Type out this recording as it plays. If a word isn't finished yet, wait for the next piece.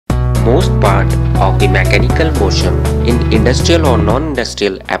most part of the mechanical motion in industrial or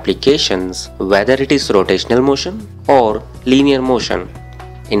non-industrial applications, whether it is rotational motion or linear motion.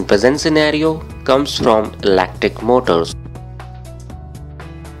 In present scenario comes from electric motors.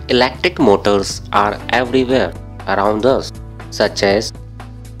 Electric motors are everywhere around us, such as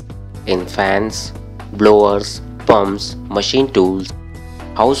in fans, blowers, pumps, machine tools,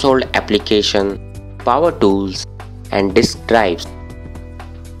 household application, power tools, and disk drives.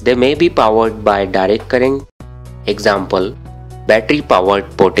 They may be powered by direct current, example,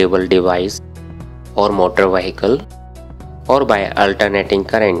 battery-powered portable device or motor vehicle, or by alternating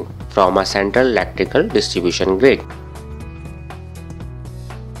current from a central electrical distribution grid.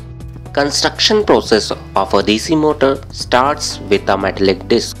 Construction process of a DC motor starts with a metallic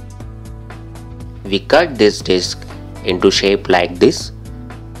disc. We cut this disc into shape like this,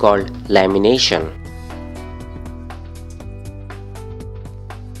 called lamination.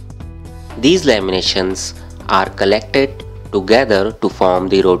 These laminations are collected together to form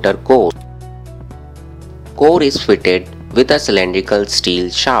the rotor core. Core is fitted with a cylindrical steel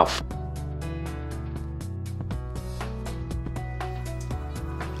shaft.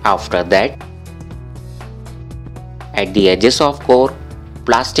 After that, at the edges of core,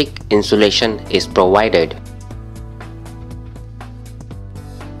 plastic insulation is provided.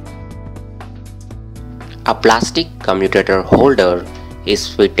 A plastic commutator holder is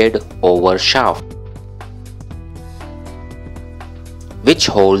fitted over shaft, which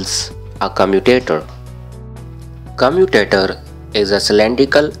holds a commutator. Commutator is a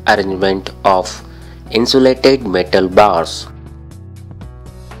cylindrical arrangement of insulated metal bars.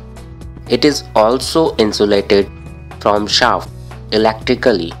 It is also insulated from shaft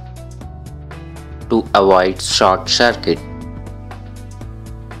electrically to avoid short circuit.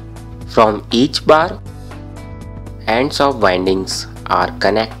 From each bar, ends of windings are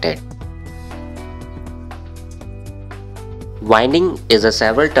connected. Winding is a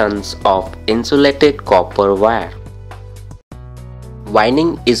several tons of insulated copper wire.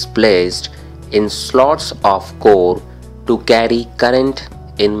 Winding is placed in slots of core to carry current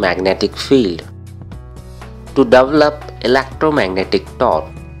in magnetic field to develop electromagnetic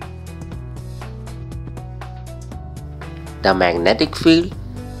torque. The magnetic field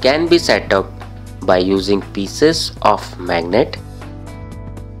can be set up by using pieces of magnet,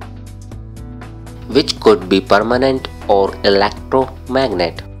 which could be permanent or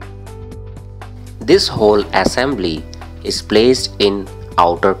electromagnet. This whole assembly is placed in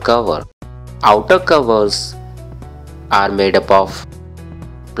outer cover. Outer covers are made up of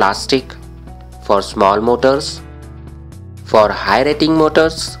plastic for small motors. For high rating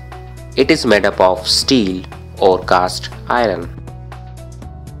motors, it is made up of steel or cast iron.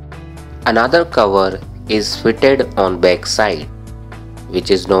 Another cover is fitted on back side, which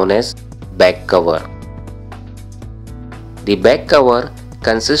is known as back cover. The back cover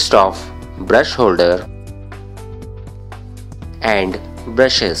consists of brush holder and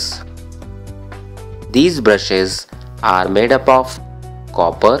brushes. These brushes are made up of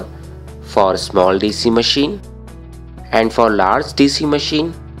copper for small DC machine, and for large DC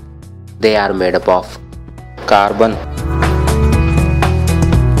machine they are made up of carbon.